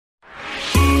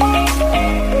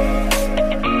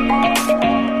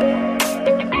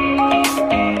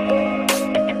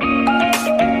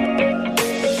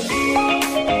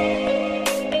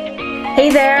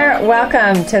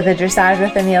Welcome to the Dressage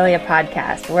with Amelia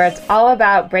podcast, where it's all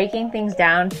about breaking things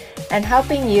down and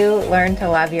helping you learn to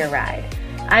love your ride.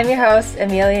 I'm your host,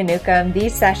 Amelia Newcomb.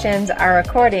 These sessions are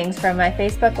recordings from my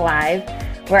Facebook Live,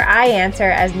 where I answer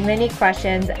as many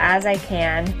questions as I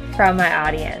can from my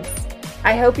audience.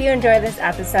 I hope you enjoy this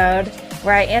episode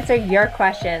where I answer your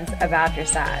questions about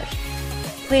dressage.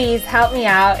 Please help me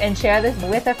out and share this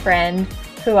with a friend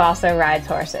who also rides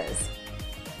horses.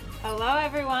 Hello,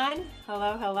 everyone.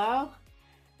 Hello.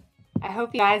 I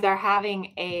hope you guys are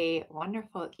having a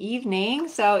wonderful evening.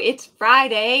 So it's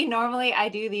Friday. Normally I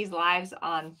do these lives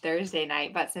on Thursday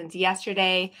night, but since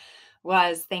yesterday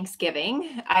was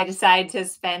Thanksgiving, I decided to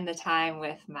spend the time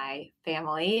with my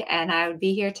family and I would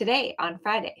be here today on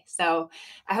Friday. So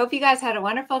I hope you guys had a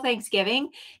wonderful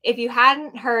Thanksgiving. If you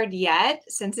hadn't heard yet,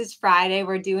 since it's Friday,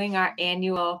 we're doing our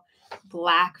annual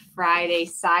Black Friday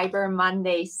Cyber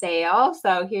Monday sale.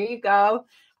 So here you go.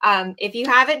 If you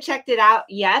haven't checked it out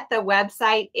yet, the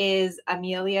website is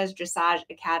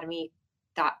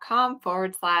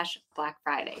ameliasdressageacademy.com/Black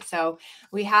Friday. So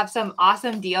we have some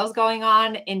awesome deals going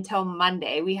on until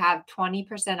Monday. We have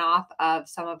 20% off of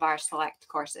some of our select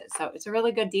courses. So it's a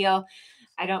really good deal.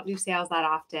 I don't do sales that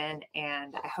often,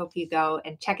 and I hope you go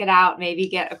and check it out. Maybe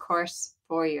get a course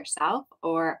for yourself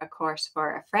or a course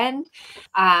for a friend.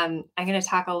 I'm going to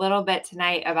talk a little bit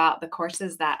tonight about the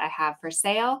courses that I have for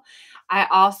sale. I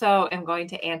also am going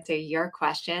to answer your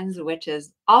questions, which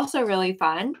is also really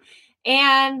fun.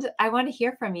 And I want to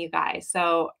hear from you guys.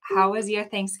 So how was your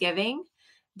Thanksgiving?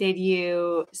 Did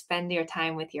you spend your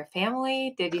time with your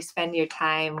family? Did you spend your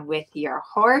time with your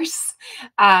horse?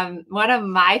 One of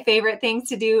my favorite things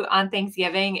to do on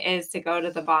Thanksgiving is to go to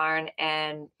the barn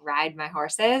and ride my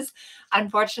horses.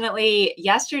 Unfortunately,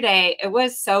 yesterday, it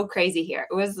was so crazy here.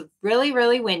 It was really,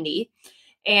 really windy.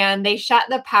 And they shut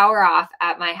the power off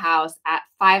at my house at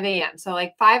 5 a.m. So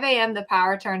like 5 a.m., the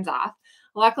power turns off.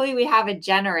 Luckily, we have a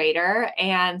generator,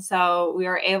 and so we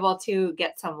were able to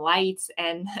get some lights,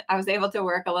 and I was able to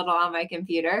work a little on my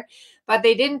computer, but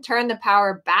they didn't turn the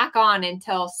power back on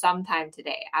until sometime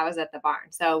today. I was at the barn,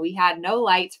 so we had no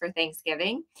lights for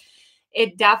Thanksgiving.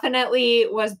 It definitely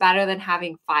was better than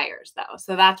having fires, though.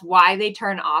 So that's why they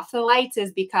turn off the lights,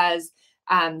 is because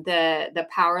the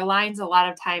power lines a lot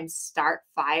of times start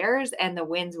fires, and the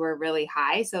winds were really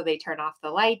high, so they turn off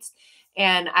the lights.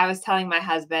 And I was telling my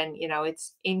husband,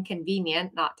 it's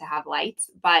inconvenient not to have lights,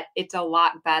 but it's a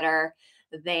lot better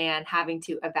than having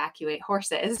to evacuate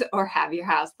horses or have your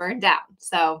house burned down.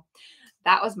 So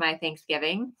that was my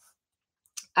Thanksgiving.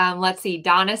 Let's see.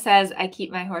 Donna says, I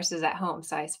keep my horses at home,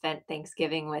 so I spent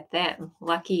Thanksgiving with them.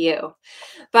 Lucky you.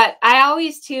 But I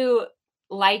always too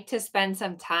like to spend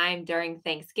some time during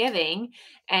Thanksgiving.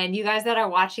 And you guys that are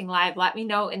watching live, let me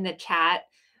know in the chat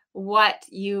what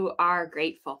you are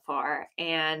grateful for.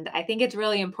 And I think it's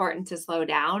really important to slow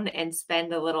down and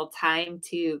spend a little time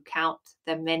to count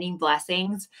the many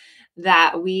blessings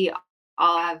that we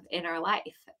all have in our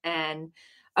life. And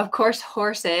of course,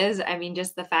 horses, I mean,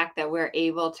 just the fact that we're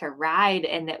able to ride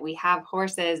and that we have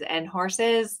horses, and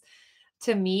horses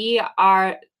to me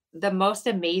are the most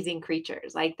amazing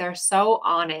creatures. Like, they're so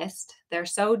honest, they're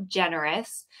so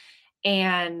generous,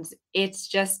 and it's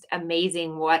just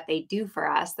amazing what they do for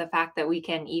us. The fact that we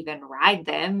can even ride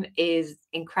them is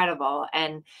incredible.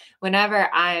 And whenever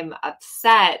I'm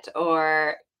upset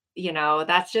or,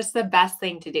 that's just the best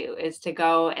thing to do, is to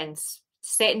go and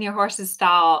sit in your horse's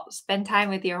stall, spend time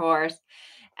with your horse.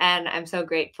 And I'm so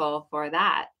grateful for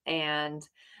that. And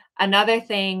another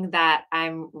thing that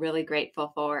I'm really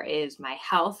grateful for is my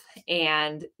health,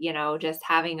 and, just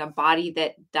having a body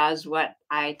that does what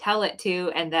I tell it to,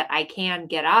 and that I can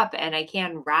get up and I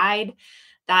can ride.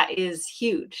 That is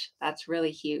huge. That's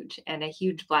really huge and a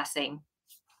huge blessing.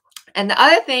 And the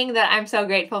other thing that I'm so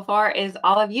grateful for is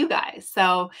all of you guys.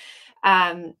 So,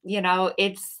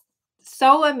 it's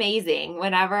so amazing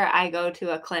whenever I go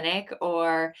to a clinic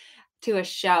or to a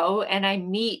show and I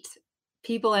meet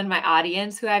people in my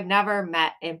audience who I've never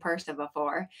met in person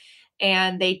before.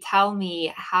 And they tell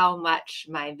me how much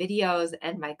my videos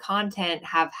and my content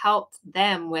have helped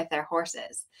them with their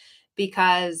horses,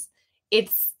 because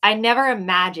I never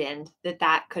imagined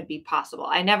that could be possible.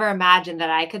 I never imagined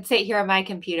that I could sit here on my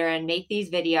computer and make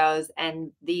these videos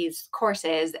and these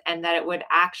courses, and that it would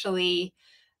actually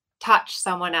touch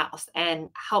someone else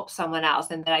and help someone else,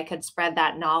 and that I could spread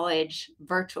that knowledge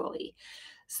virtually.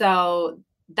 So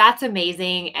that's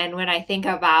amazing. And when I think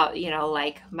about,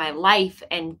 like my life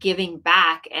and giving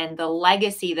back, and the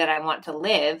legacy that I want to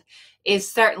live is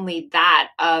certainly that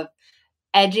of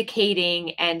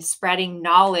educating and spreading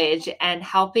knowledge and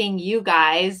helping you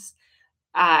guys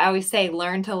I always say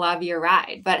learn to love your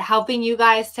ride, but helping you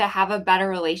guys to have a better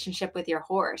relationship with your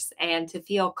horse and to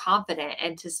feel confident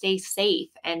and to stay safe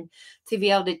and to be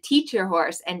able to teach your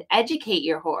horse and educate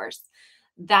your horse.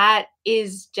 That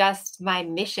is just my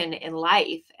mission in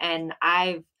life. And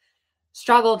I've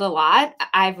struggled a lot.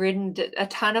 I've ridden a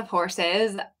ton of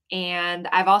horses, and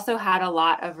I've also had a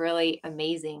lot of really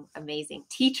amazing, amazing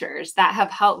teachers that have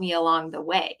helped me along the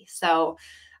way. So,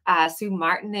 Sue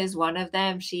Martin is one of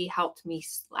them. She helped me.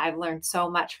 I've learned so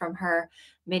much from her.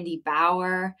 Mindy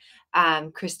Bauer,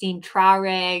 Christine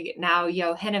Traurig, now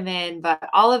Yo Hinneman, but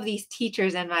all of these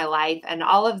teachers in my life and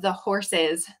all of the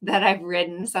horses that I've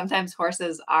ridden. Sometimes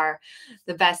horses are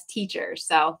the best teachers.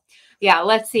 So, yeah,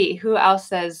 let's see who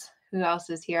else is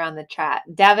here on the chat.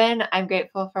 Devin, I'm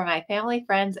grateful for my family,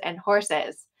 friends, and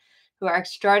horses who are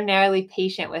extraordinarily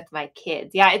patient with my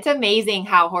kids. Yeah, it's amazing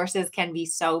how horses can be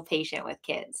so patient with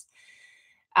kids.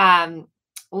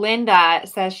 Linda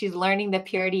says she's learning the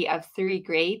purity of 3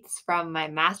 greats from my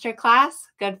master class.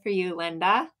 Good for you,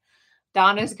 Linda.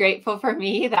 Donna's grateful for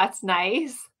me. That's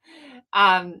nice.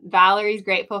 Valerie's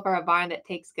grateful for a barn that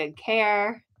takes good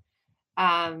care.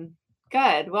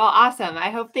 Good. Well, awesome. I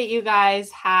hope that you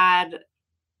guys had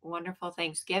wonderful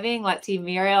Thanksgiving. Let's see.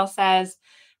 Muriel says,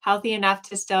 healthy enough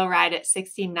to still ride at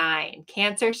 69.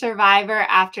 Cancer survivor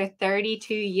after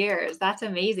 32 years. That's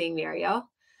amazing, Muriel.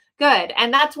 Good.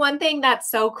 And that's one thing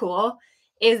that's so cool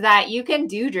is that you can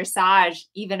do dressage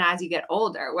even as you get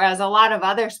older, whereas a lot of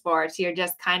other sports, you're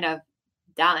just kind of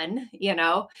done, you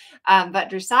know. But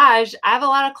dressage, I have a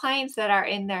lot of clients that are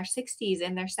in their 60s,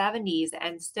 in their 70s,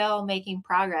 and still making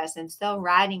progress and still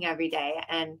riding every day.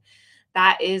 And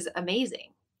that is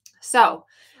amazing. So,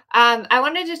 I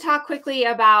wanted to talk quickly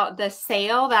about the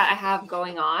sale that I have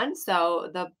going on.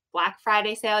 So, the Black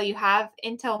Friday sale, you have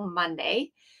until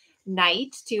Monday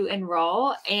night to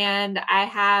enroll, and I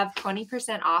have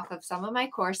 20% off of some of my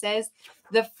courses.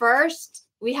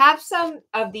 We have some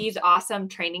of these awesome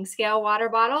training scale water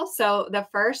bottles. So, the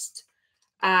first,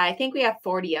 I think we have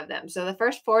 40 of them. So, the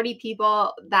first 40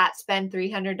 people that spend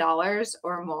 $300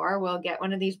 or more will get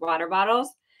one of these water bottles.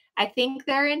 I think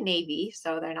they're in navy,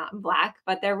 so they're not in black,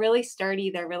 but they're really sturdy.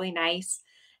 They're really nice.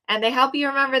 And they help you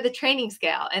remember the training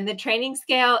scale. And the training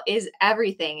scale is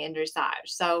everything in dressage.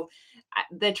 So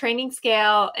the training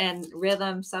scale and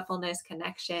rhythm, suppleness,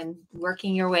 connection,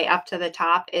 working your way up to the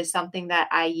top is something that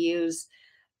I use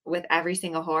with every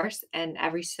single horse and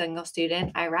every single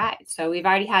student I ride. So we've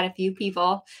already had a few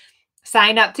people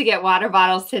sign up to get water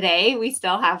bottles today. We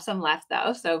still have some left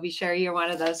though. So be sure you're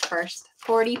one of those first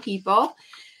 40 people.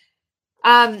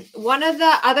 One of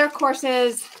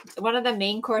the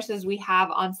main courses we have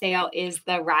on sale is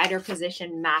the rider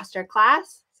position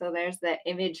masterclass. So there's the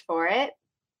image for it.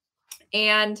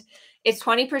 And it's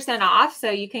 20% off. So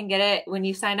you can get it when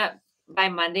you sign up by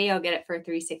Monday, you'll get it for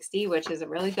 $360, which is a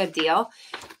really good deal.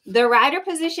 The rider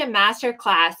position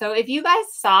masterclass. So if you guys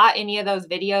saw any of those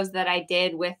videos that I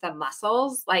did with the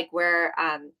muscles, like where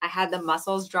I had the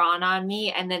muscles drawn on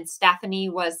me, and then Stephanie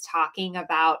was talking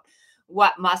about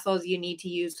what muscles you need to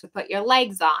use to put your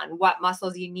legs on, what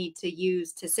muscles you need to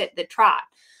use to sit the trot.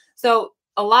 So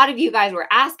a lot of you guys were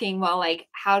asking, well, like,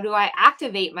 how do I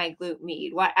activate my glute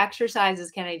med? What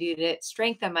exercises can I do to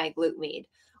strengthen my glute med?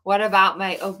 What about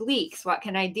my obliques? What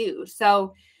can I do?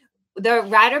 So the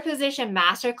rider position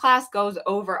masterclass goes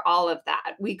over all of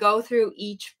that. We go through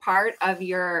each part of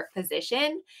your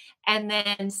position, and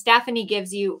then Stephanie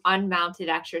gives you unmounted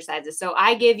exercises. So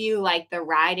I give you like the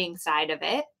riding side of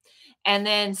it. And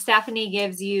then Stephanie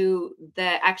gives you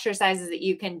the exercises that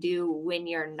you can do when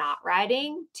you're not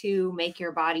riding to make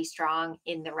your body strong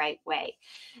in the right way.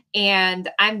 And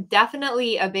I'm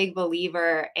definitely a big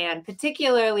believer, and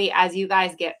particularly as you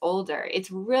guys get older,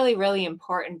 it's really, really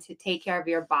important to take care of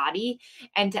your body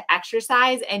and to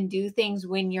exercise and do things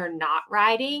when you're not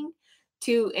riding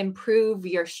to improve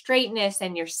your straightness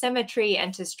and your symmetry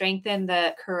and to strengthen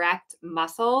the correct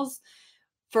muscles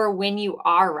for when you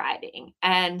are riding.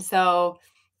 And so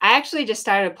I actually just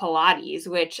started Pilates,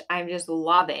 which I'm just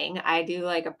loving. I do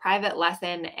like a private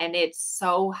lesson, and it's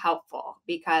so helpful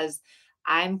because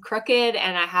I'm crooked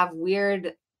and I have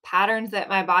weird patterns that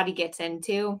my body gets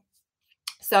into.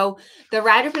 So the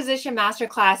rider position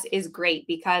masterclass is great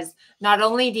because not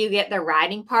only do you get the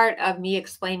riding part of me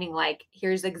explaining, like,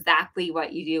 here's exactly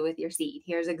what you do with your seat.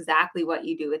 Here's exactly what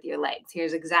you do with your legs.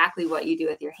 Here's exactly what you do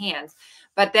with your hands.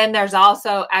 But then there's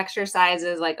also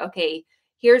exercises like, okay,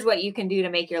 here's what you can do to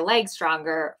make your legs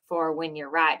stronger for when you're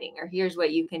riding, or here's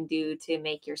what you can do to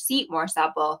make your seat more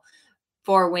supple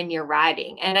for when you're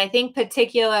riding. And I think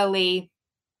particularly,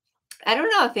 I don't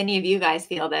know if any of you guys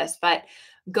feel this, but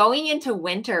going into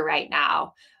winter right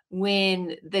now,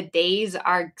 when the days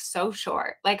are so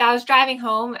short. Like I was driving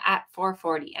home at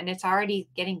 4:40 and it's already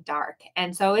getting dark.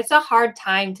 And so it's a hard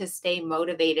time to stay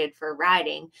motivated for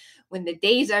riding when the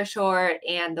days are short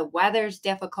and the weather's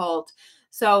difficult.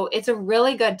 So it's a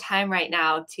really good time right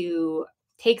now to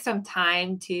take some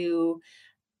time to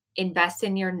invest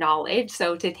in your knowledge.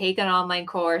 So to take an online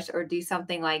course or do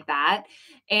something like that.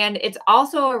 And it's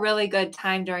also a really good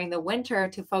time during the winter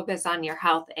to focus on your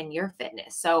health and your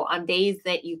fitness. So on days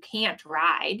that you can't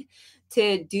ride,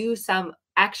 to do some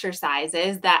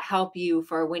exercises that help you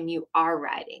for when you are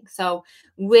riding. So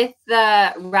with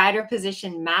the rider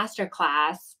position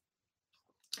masterclass,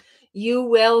 you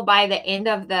will, by the end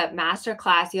of the master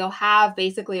class, you'll have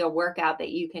basically a workout that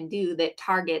you can do that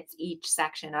targets each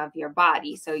section of your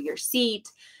body. So your seat,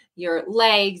 your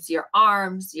legs, your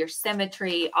arms, your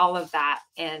symmetry, all of that.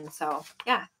 And so,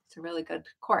 yeah, it's a really good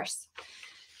course.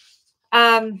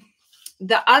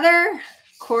 The other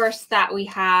course that we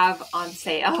have on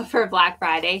sale for Black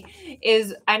Friday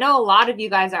is, I know a lot of you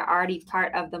guys are already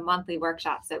part of the monthly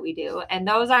workshops that we do, and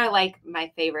those are like my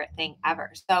favorite thing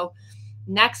ever. So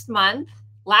next month,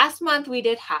 last month we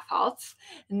did half halts.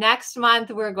 Next month,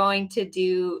 we're going to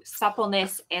do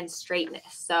suppleness and straightness.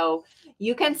 So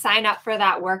you can sign up for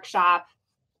that workshop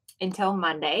until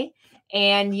Monday,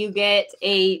 and you get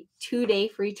a 2-day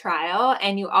free trial,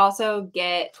 and you also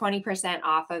get 20%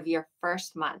 off of your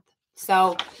first month.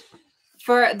 So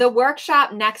for the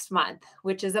workshop next month,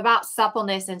 which is about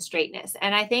suppleness and straightness,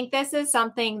 and I think this is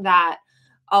something that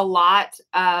a lot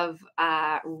of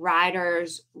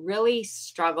riders really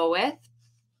struggle with,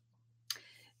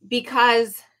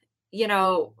 because, you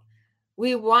know,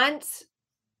 we want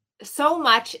so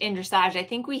much in dressage. I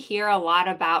think we hear a lot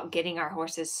about getting our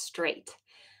horses straight,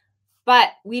 but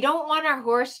we don't want our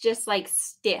horse just like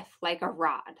stiff like a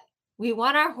rod. We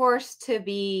want our horse to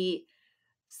be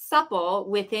supple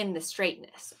within the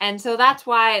straightness. And so that's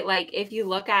why, like, if you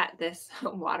look at this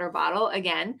water bottle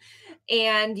again,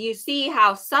 and you see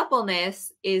how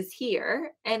suppleness is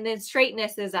here and then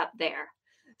straightness is up there.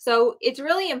 So it's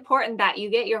really important that you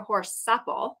get your horse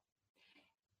supple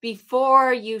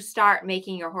before you start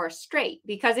making your horse straight.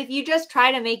 Because if you just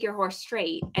try to make your horse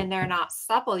straight and they're not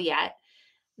supple yet,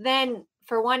 then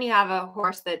for one, you have a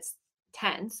horse that's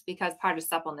tense, because part of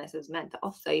suppleness is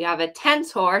mental. So you have a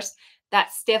tense horse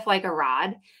that's stiff like a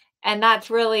rod, and that's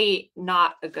really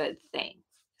not a good thing.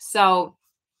 So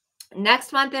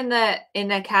next month in the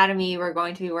academy, we're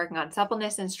going to be working on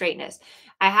suppleness and straightness.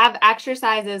 I have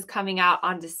exercises coming out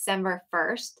on December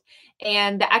 1st,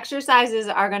 and the exercises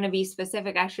are going to be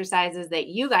specific exercises that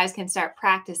you guys can start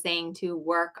practicing to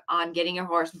work on getting your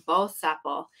horse both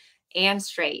supple and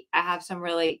straight. I have some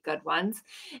really good ones.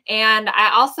 And I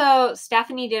also,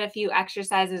 Stephanie did a few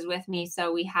exercises with me.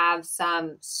 So we have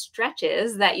some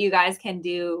stretches that you guys can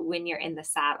do when you're in the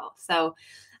saddle. So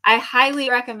I highly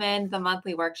recommend the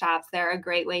monthly workshops. They're a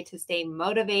great way to stay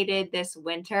motivated this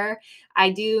winter.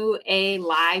 I do a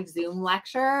live Zoom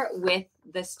lecture with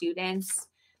the students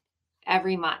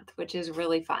every month, which is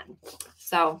really fun.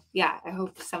 So yeah, I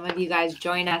hope some of you guys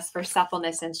join us for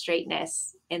suppleness and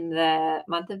straightness in the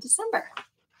month of December.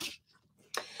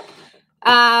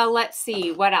 Let's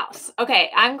see what else.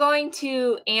 Okay, I'm going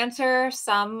to answer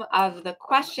some of the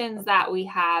questions that we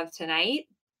have tonight.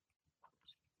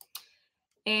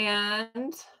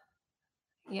 And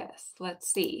yes,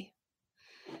 let's see.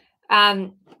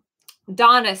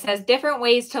 Donna says different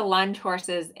ways to lunge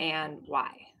horses and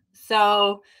why.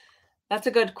 So that's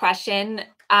a good question.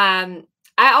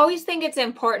 I always think it's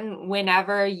important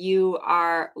whenever you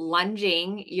are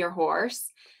lunging your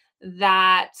horse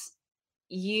that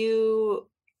you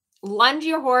lunge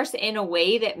your horse in a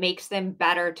way that makes them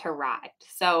better to ride.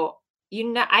 So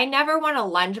I never want to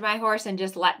lunge my horse and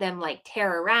just let them like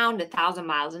tear around 1,000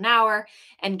 miles an hour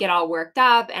and get all worked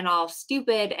up and all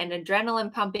stupid and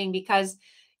adrenaline pumping, because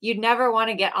you'd never want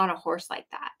to get on a horse like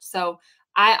that. So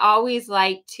I always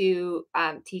like to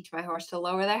teach my horse to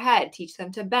lower their head, teach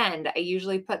them to bend. I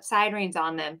usually put side reins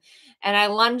on them, and I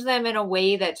lunge them in a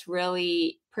way that's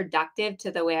really productive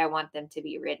to the way I want them to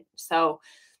be ridden. So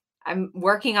I'm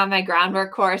working on my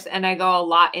groundwork course, and I go a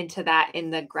lot into that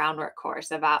in the groundwork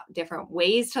course about different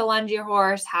ways to lunge your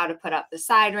horse, how to put up the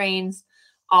side reins,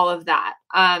 all of that.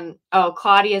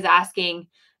 Claudia is asking.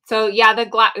 So yeah,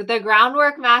 the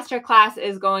groundwork masterclass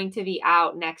is going to be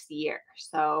out next year.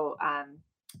 So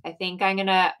I think I'm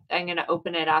gonna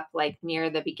open it up like near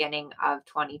the beginning of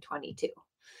 2022.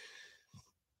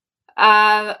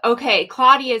 Okay,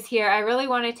 Claudia's here. I really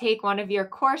want to take one of your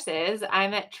courses.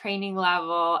 I'm at training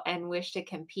level and wish to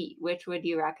compete. Which would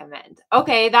you recommend?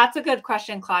 Okay, that's a good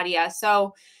question, Claudia.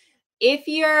 So if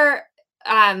you're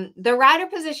the rider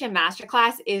position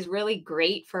masterclass is really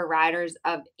great for riders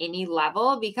of any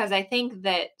level because I think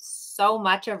that so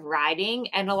much of riding,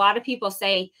 and a lot of people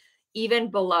say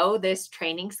even below this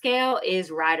training scale,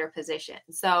 is rider position.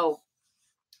 So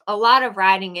a lot of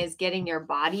riding is getting your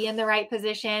body in the right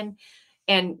position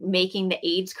and making the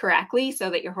aids correctly so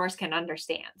that your horse can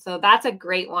understand. So that's a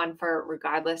great one for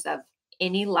regardless of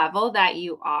any level that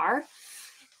you are.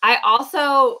 I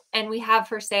also, and we have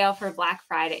for sale for Black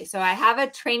Friday. So I have a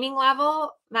training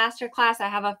level masterclass, I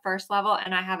have a first level,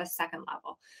 and I have a second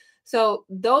level. So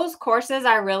those courses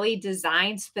are really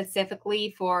designed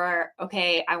specifically for,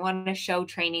 okay, I want to show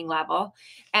training level.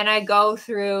 And I go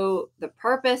through the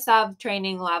purpose of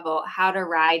training level, how to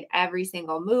ride every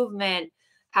single movement,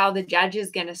 how the judge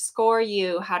is going to score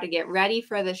you, how to get ready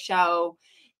for the show.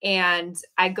 And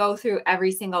I go through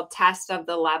every single test of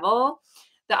the level.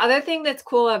 The other thing that's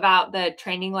cool about the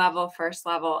training level, first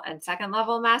level, and second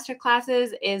level master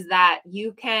classes is that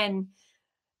you can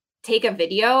take a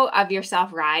video of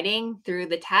yourself riding through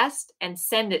the test and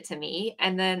send it to me,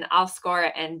 and then I'll score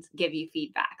it and give you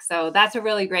feedback. So that's a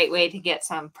really great way to get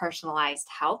some personalized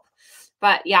help.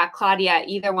 But yeah, Claudia,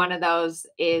 either one of those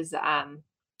is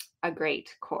a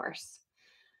great course.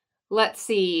 Let's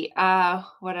see.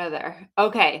 What other?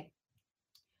 Okay.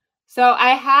 So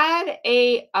I had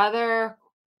a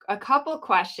couple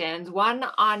questions, one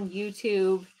on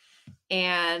YouTube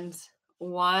and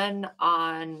one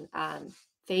on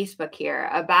Facebook here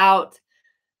about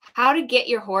how to get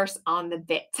your horse on the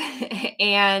bit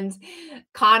and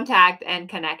contact and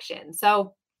connection.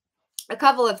 So a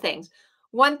couple of things.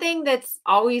 One thing that's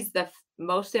always the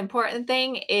most important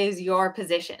thing is your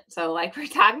position. So, like we're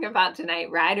talking about tonight,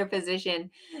 rider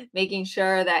position, making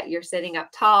sure that you're sitting up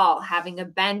tall, having a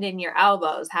bend in your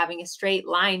elbows, having a straight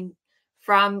line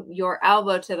from your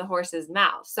elbow to the horse's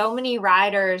mouth. So many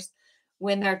riders,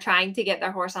 when they're trying to get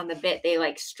their horse on the bit, they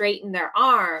like straighten their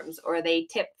arms or they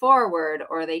tip forward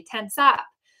or they tense up.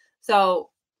 So,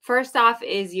 first off,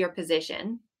 is your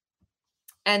position.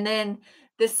 And then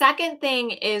the second thing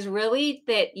is really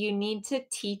that you need to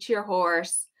teach your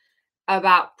horse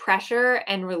about pressure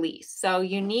and release. So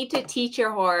you need to teach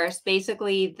your horse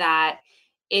basically that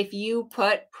if you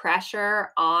put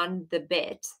pressure on the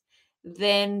bit,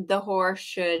 then the horse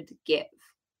should give.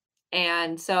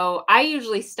 And so I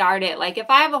usually start it like if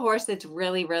I have a horse that's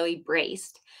really, really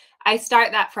braced, I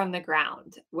start that from the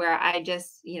ground where I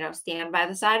just, stand by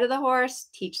the side of the horse,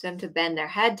 teach them to bend their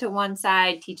head to one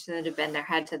side, teach them to bend their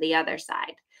head to the other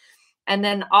side. And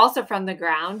then also from the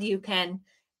ground, you can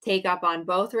take up on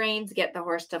both reins, get the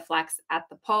horse to flex at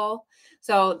the poll.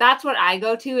 So that's what I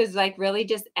go to is like really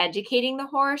just educating the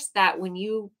horse that when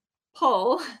you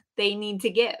pull, they need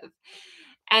to give.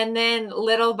 And then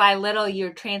little by little,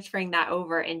 you're transferring that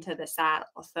over into the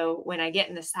saddle. So when I get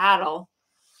in the saddle,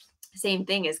 same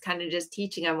thing is kind of just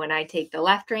teaching them when I take the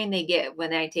left rein, they give.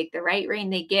 When I take the right rein,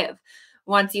 they give.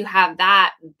 Once you have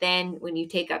that, then when you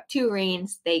take up two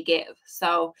reins, they give.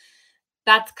 So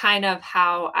that's kind of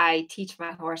how I teach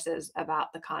my horses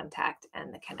about the contact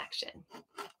and the connection.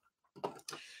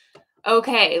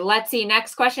 Okay, let's see.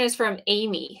 Next question is from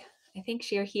Amy. I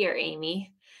think you're here,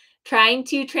 Amy. Trying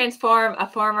to transform a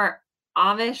former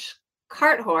Amish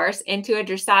cart horse into a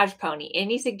dressage pony.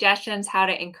 Any suggestions how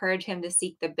to encourage him to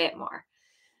seek the bit more?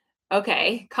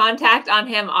 Okay, contact on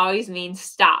him always means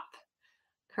stop.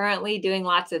 Currently doing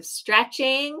lots of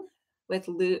stretching with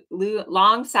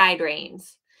long side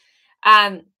reins.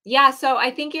 Yeah, so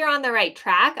I think you're on the right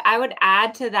track. I would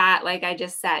add to that, like I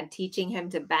just said, teaching him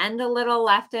to bend a little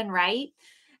left and right,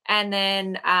 and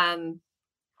then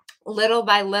little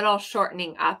by little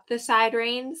shortening up the side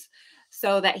reins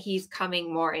so that he's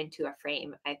coming more into a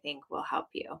frame, I think will help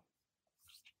you.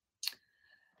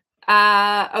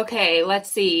 Okay,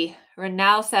 let's see.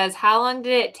 Renelle says, how long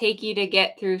did it take you to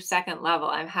get through second level?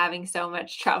 I'm having so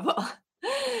much trouble.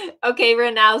 Okay,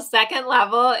 Renelle, second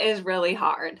level is really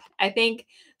hard. I think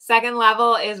second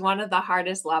level is one of the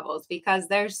hardest levels because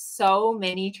there's so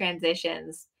many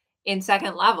transitions in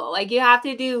second level. Like you have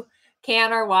to do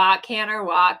canter walk, canter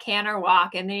walk, canter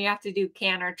walk, and then you have to do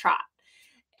canter trot.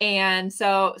 And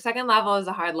so second level is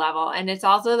a hard level. And it's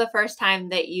also the first time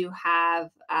that you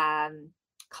have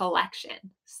collection.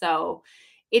 So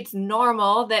it's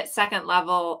normal that second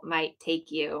level might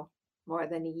take you more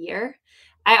than a year.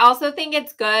 I also think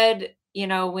it's good,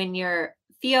 when you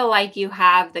feel like you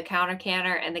have the counter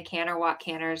canter and the canter walk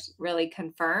canters really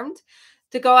confirmed,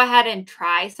 to go ahead and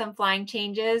try some flying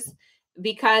changes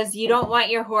because you don't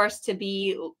want your horse to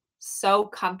be so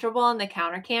comfortable in the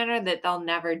counter canter that they'll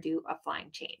never do a flying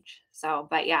change. So,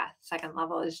 but yeah, second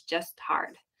level is just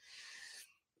hard.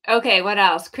 Okay, what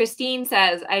else? Christine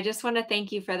says, I just want to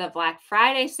thank you for the Black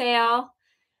Friday sale.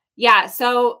 Yeah,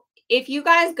 so if you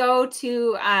guys go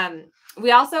to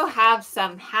we also have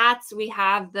some hats. We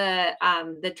have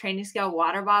the training scale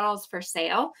water bottles for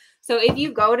sale. So if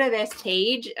you go to this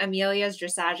page,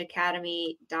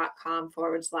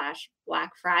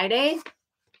 ameliasdressageacademy.com/Black Friday,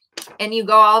 and you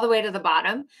go all the way to the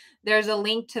bottom, there's a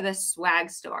link to the swag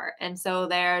store. And so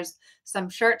there's some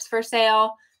shirts for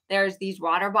sale. There's these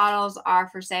water bottles are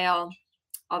for sale,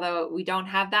 although we don't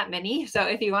have that many. So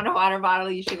if you want a water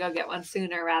bottle, you should go get one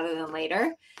sooner rather than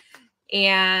later.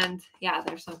 And yeah,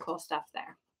 there's some cool stuff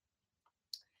there.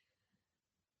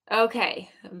 Okay.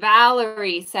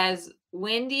 Valerie says,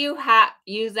 when do you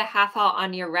use the half halt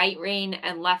on your right rein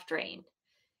and left rein?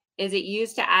 Is it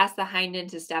used to ask the hind end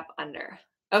to step under?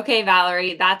 Okay,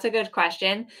 Valerie, that's a good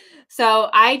question. So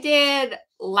I did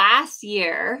last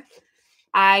year,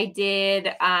 I did,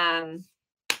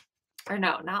 or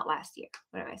no, not last year.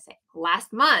 What am I saying?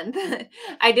 Last month,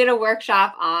 I did a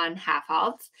workshop on half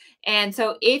halts. And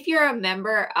so if you're a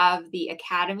member of the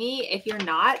Academy, if you're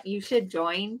not, you should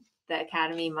join the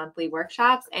Academy monthly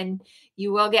workshops, and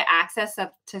you will get access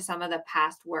up to some of the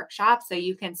past workshops. So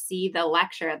you can see the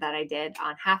lecture that I did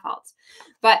on half halts.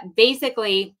 But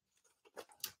basically,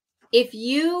 if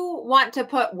you want to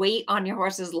put weight on your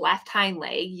horse's left hind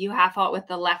leg, you half halt with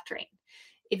the left rein.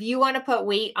 If you want to put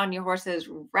weight on your horse's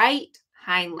right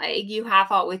hind leg, you half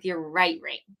halt with your right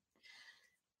rein.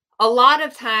 A lot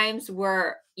of times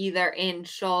we're either in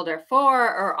shoulder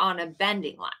 4 or on a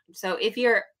bending line. So if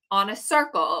you're on a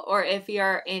circle or if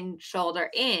you're in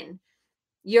shoulder in,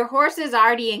 your horse is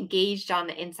already engaged on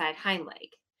the inside hind leg.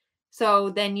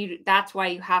 So then that's why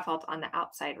you half halt on the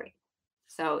outside rein.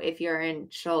 So if you're in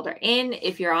shoulder in,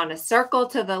 if you're on a circle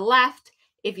to the left,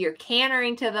 if you're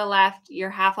cantering to the left, you're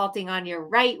half halting on your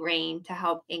right rein to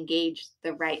help engage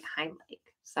the right hind leg.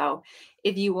 So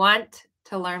if you want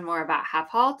to learn more about half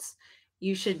halts,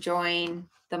 you should join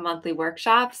the monthly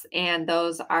workshops, and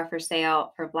those are for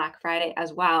sale for Black Friday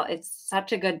as well. It's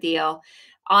such a good deal.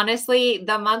 Honestly,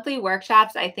 the monthly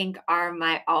workshops I think are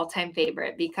my all-time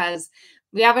favorite because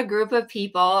we have a group of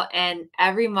people, and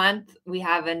every month we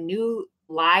have a new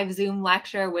live Zoom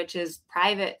lecture, which is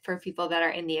private for people that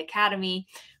are in the Academy.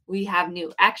 We have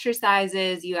new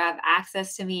exercises. You have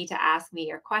access to me to ask me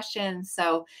your questions.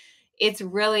 So it's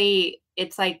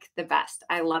like the best.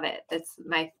 I love it. It's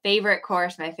my favorite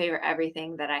course, my favorite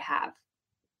everything that I have.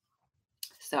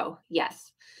 So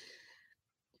yes.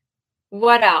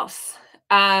 What else?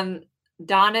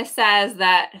 Donna says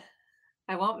that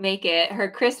I won't make it. Her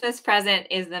Christmas present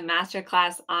is the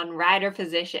masterclass on rider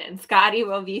position. Scotty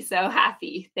will be so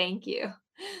happy. Thank you.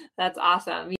 That's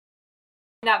awesome. You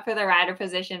signed up for the rider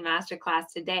position masterclass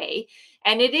today.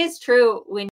 And it is true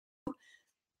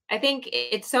I think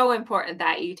it's so important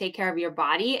that you take care of your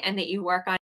body and that you work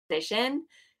on position.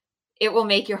 It will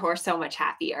make your horse so much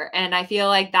happier. And I feel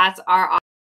like that's our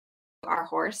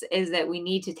horse, is that we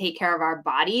need to take care of our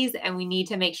bodies, and we need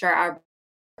to make sure our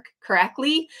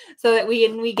correctly so that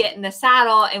when we get in the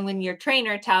saddle and when your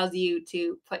trainer tells you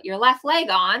to put your left leg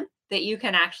on, that you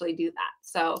can actually do that.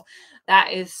 So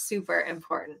that is super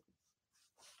important.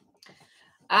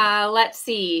 Let's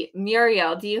see.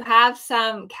 Muriel, do you have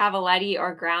some cavaletti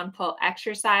or ground pull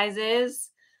exercises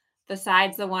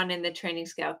besides the one in the training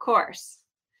scale course?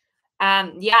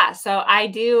 Yeah, so I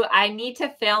do. I need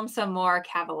to film some more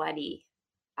cavaletti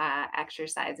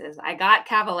exercises. I got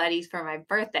cavalettis for my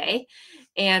birthday,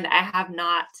 and I have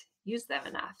not used them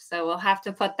enough. So we'll have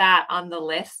to put that on the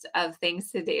list of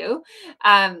things to do.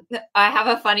 I have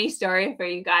a funny story for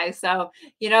you guys. So,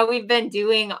 we've been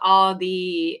doing all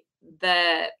the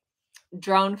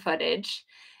drone footage,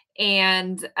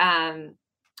 and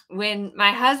when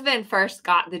my husband first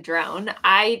got the drone,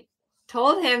 I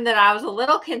told him that I was a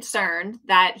little concerned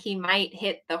that he might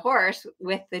hit the horse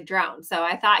with the drone. So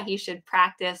I thought he should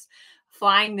practice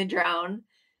flying the drone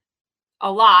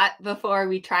a lot before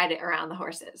we tried it around the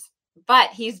horses.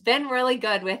 But he's been really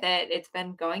good with it. It's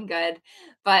been going good.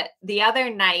 But the other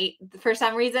night, for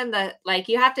some reason,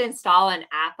 you have to install an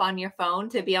app on your phone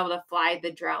to be able to fly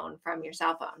the drone from your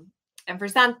cell phone. And for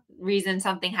some reason,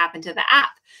 something happened to the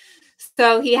app.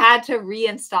 So he had to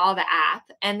reinstall the app.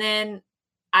 And then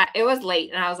it was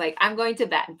late, and I was like, I'm going to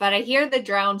bed. But I hear the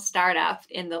drone start up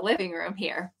in the living room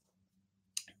here.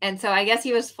 And so I guess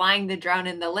he was flying the drone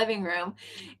in the living room,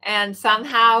 and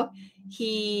somehow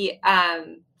he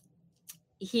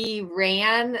he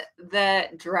ran the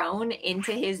drone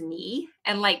into his knee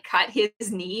and like cut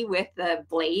his knee with the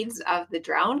blades of the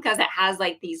drone because it has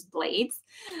like these blades.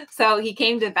 So he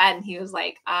came to bed and he was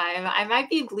like, I might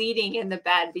be bleeding in the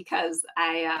bed because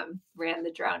I ran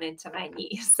the drone into my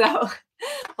knee. So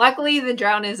luckily the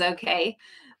drone is okay.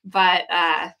 But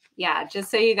yeah, just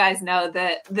so you guys know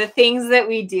the things that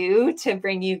we do to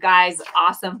bring you guys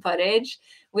awesome footage,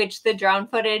 which the drone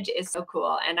footage is so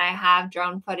cool. And I have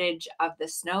drone footage of the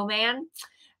snowman.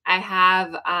 I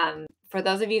have, for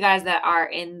those of you guys that are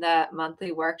in the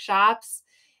monthly workshops,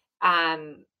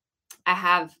 I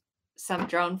have some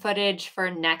drone footage for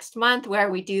next month where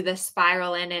we do the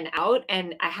spiral in and out,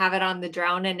 and I have it on the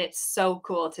drone, and it's so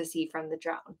cool to see from the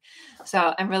drone.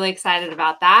 So I'm really excited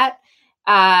about that.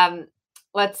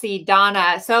 Let's see,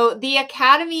 Donna. So the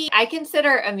Academy, I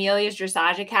consider Amelia's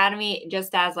Dressage Academy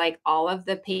just as like all of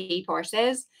the paid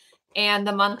courses, and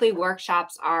the monthly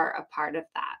workshops are a part of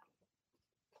that.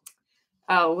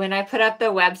 Oh, when I put up the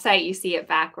website, you see it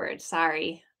backwards.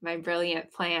 Sorry, my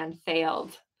brilliant plan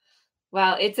failed.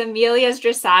 Well, it's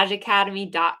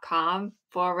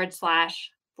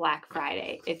ameliasdressageacademy.com/Black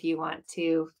Friday if you want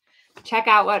to check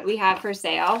out what we have for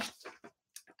sale.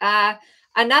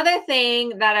 Another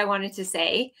thing that I wanted to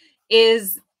say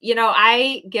is,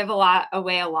 I give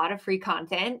away a lot of free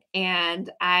content, and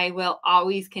I will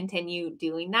always continue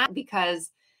doing that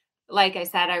because, like I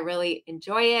said, I really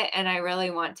enjoy it, and I really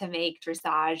want to make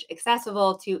dressage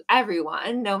accessible to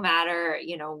everyone, no matter,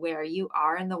 where you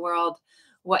are in the world,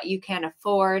 what you can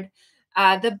afford.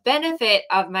 The benefit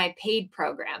of my paid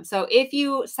program. So if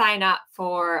you sign up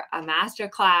for a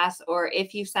masterclass, or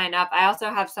if you sign up, I also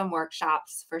have some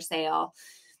workshops for sale.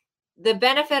 The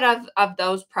benefit of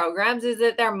those programs is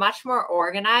that they're much more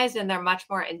organized and they're much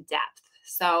more in depth.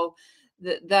 So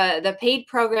the paid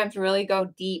programs really go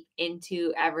deep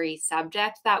into every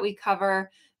subject that we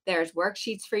cover. There's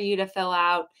worksheets for you to fill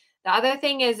out. The other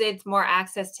thing is it's more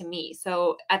access to me.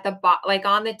 So at the like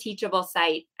on the Teachable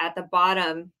site at the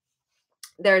bottom,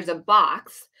 there's a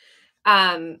box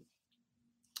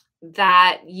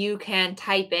that you can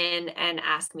type in and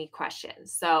ask me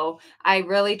questions. So I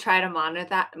really try to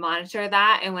monitor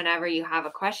that. And whenever you have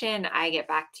a question, I get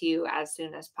back to you as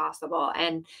soon as possible.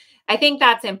 And I think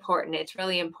that's important. It's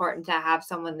really important to have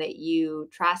someone that you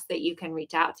trust that you can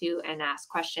reach out to and ask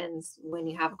questions when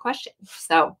you have a question.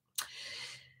 So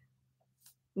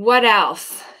what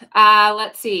else?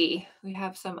 Let's see. We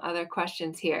have some other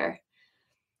questions here.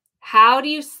 How do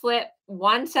you slip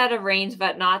one set of reins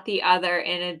but not the other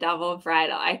in a double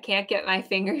bridle? I can't get my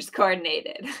fingers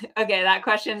coordinated. Okay, that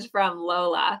question's from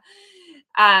Lola.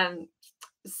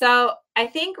 So I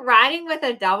think riding with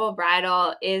a double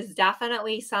bridle is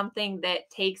definitely something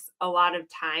that takes a lot of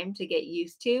time to get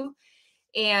used to.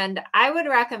 And I would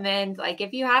recommend, like,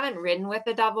 if you haven't ridden with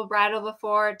a double bridle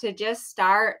before, to just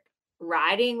start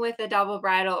riding with a double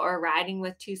bridle or riding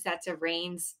with two sets of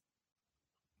reins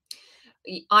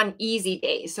on easy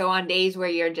days. So on days where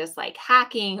you're just like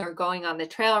hacking or going on the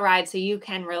trail ride, so you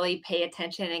can really pay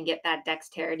attention and get that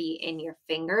dexterity in your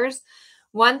fingers.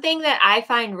 One thing that I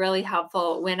find really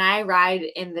helpful when I ride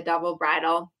in the double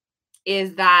bridle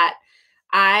is that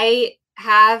I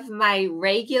have my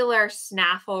regular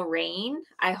snaffle rein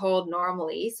I hold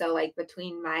normally. So like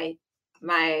between my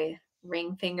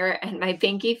ring finger and my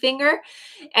pinky finger.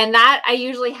 And that I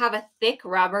usually have a thick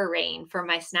rubber rein for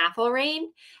my snaffle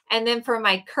rein. And then for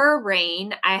my curb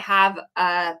rein, I have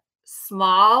a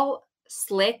small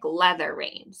slick leather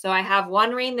rein. So I have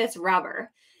one rein that's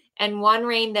rubber and one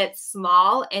rein that's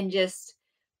small and just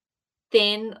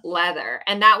thin leather.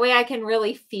 And that way I can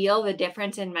really feel the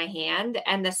difference in my hand.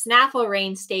 And the snaffle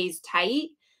rein stays tight,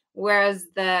 whereas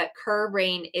the curb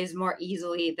rein is more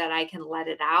easily that I can let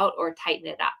it out or tighten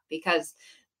it up, because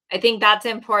I think that's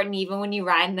important. Even when you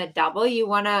ride in the double, you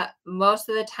want to most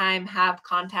of the time have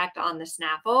contact on the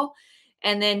snaffle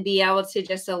and then be able to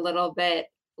just a little bit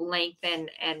lengthen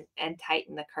and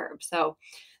tighten the curb. So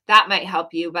that might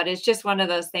help you, but it's just one of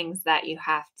those things that you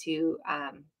have to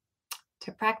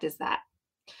practice that.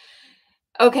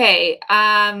 Okay.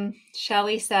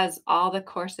 Shelly says all the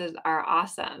courses are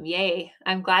awesome. Yay.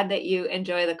 I'm glad that you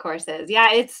enjoy the courses.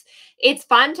 Yeah, it's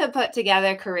fun to put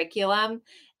together curriculum.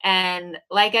 And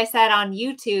like I said on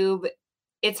YouTube,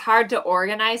 it's hard to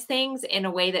organize things in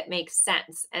a way that makes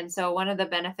sense. And so one of the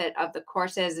benefit of the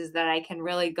courses is that I can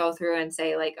really go through and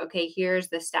say like, okay, here's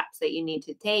the steps that you need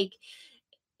to take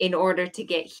in order to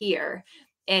get here,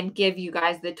 and give you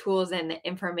guys the tools and the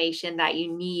information that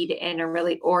you need in a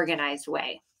really organized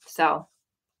way. So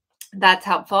that's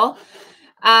helpful.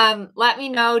 Let me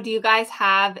know. Do you guys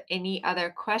have any other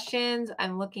questions?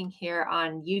 I'm looking here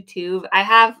on YouTube.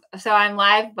 I'm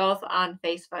live both on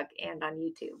Facebook and on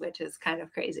YouTube, which is kind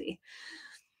of crazy.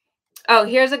 Oh,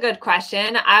 here's a good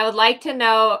question. I would like to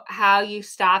know how you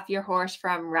stop your horse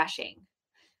from rushing.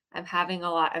 I'm having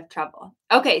a lot of trouble.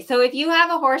 Okay, so if you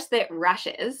have a horse that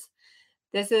rushes,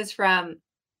 this is from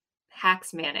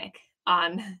Hacksmanic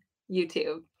on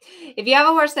YouTube. If you have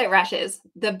a horse that rushes,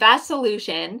 the best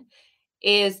solution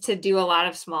is to do a lot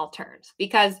of small turns,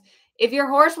 because if your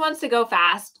horse wants to go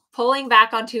fast, pulling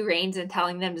back on two reins and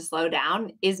telling them to slow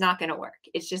down is not going to work.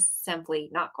 It's just simply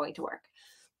not going to work.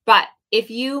 But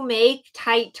if you make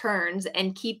tight turns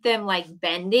and keep them like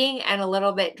bending and a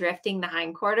little bit drifting the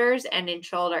hindquarters and in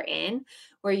shoulder in,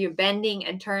 where you're bending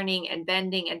and turning and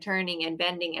bending and turning and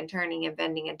bending and turning and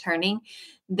bending and turning,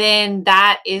 then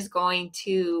that is going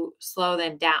to slow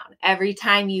them down. Every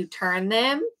time you turn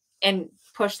them and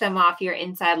push them off your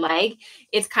inside leg,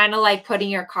 it's kind of like putting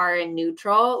your car in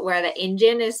neutral, where the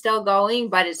engine is still going,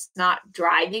 but it's not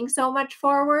driving so much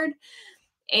forward.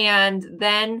 And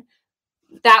then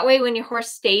that way, when your horse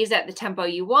stays at the tempo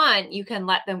you want, you can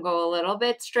let them go a little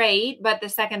bit straight. But the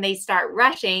second they start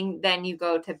rushing, then you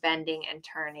go to bending and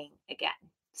turning again.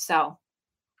 So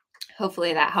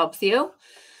hopefully that helps you.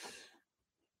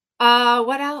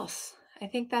 What else? I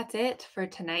think that's it for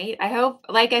tonight. I hope,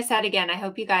 like I said again, I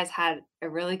hope you guys had a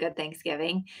really good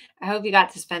Thanksgiving. I hope you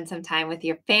got to spend some time with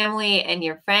your family and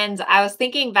your friends. I was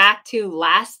thinking back to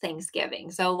last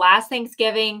Thanksgiving. So last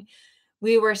Thanksgiving,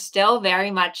 we were still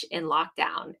very much in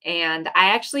lockdown. And I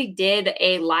actually did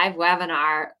a live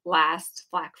webinar last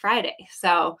Black Friday.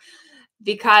 So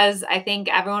because I think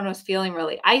everyone was feeling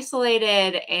really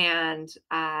isolated and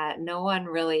no one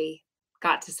really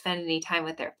got to spend any time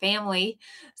with their family.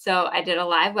 So I did a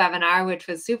live webinar, which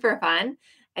was super fun.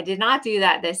 I did not do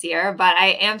that this year, but I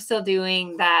am still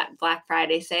doing that Black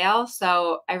Friday sale.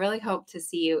 So I really hope to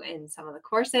see you in some of the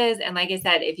courses. And like I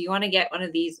said, if you want to get one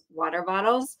of these water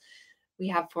bottles, we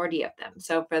have 40 of them.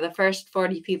 So for the first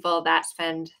 40 people that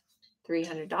spend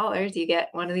 $300, you get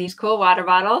one of these cool water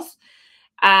bottles.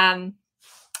 And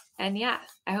yeah,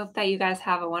 I hope that you guys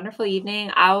have a wonderful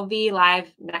evening. I will be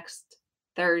live next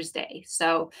Thursday.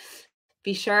 So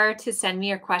be sure to send me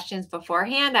your questions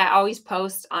beforehand. I always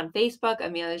post on Facebook,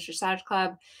 Amelia's Dressage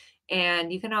Club,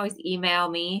 and you can always email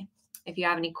me if you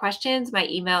have any questions. My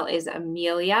email is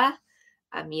Amelia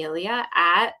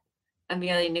at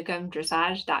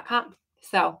amelianewcomb-dressage.com.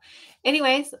 So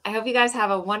anyways, I hope you guys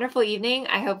have a wonderful evening.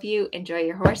 I hope you enjoy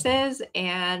your horses,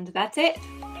 and that's it.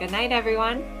 Good night,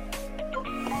 everyone.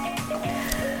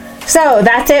 So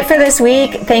that's it for this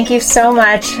week. Thank you so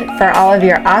much for all of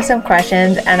your awesome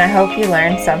questions, and I hope you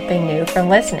learned something new from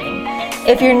listening.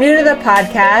 If you're new to the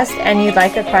podcast and you'd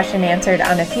like a question answered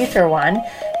on a future one,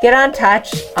 get on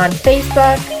touch on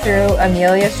Facebook through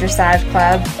Amelia's Dressage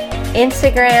Club,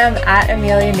 Instagram at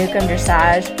Amelia Newcomb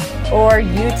Dressage, or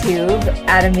YouTube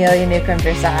at Amelia Newcomb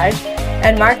Dressage,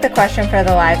 and mark the question for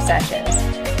the live sessions.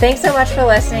 Thanks so much for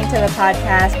listening to the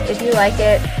podcast. If you like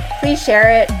it, please share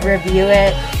it, review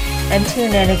it, and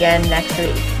tune in again next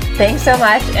week. Thanks so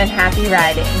much, and happy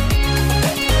riding.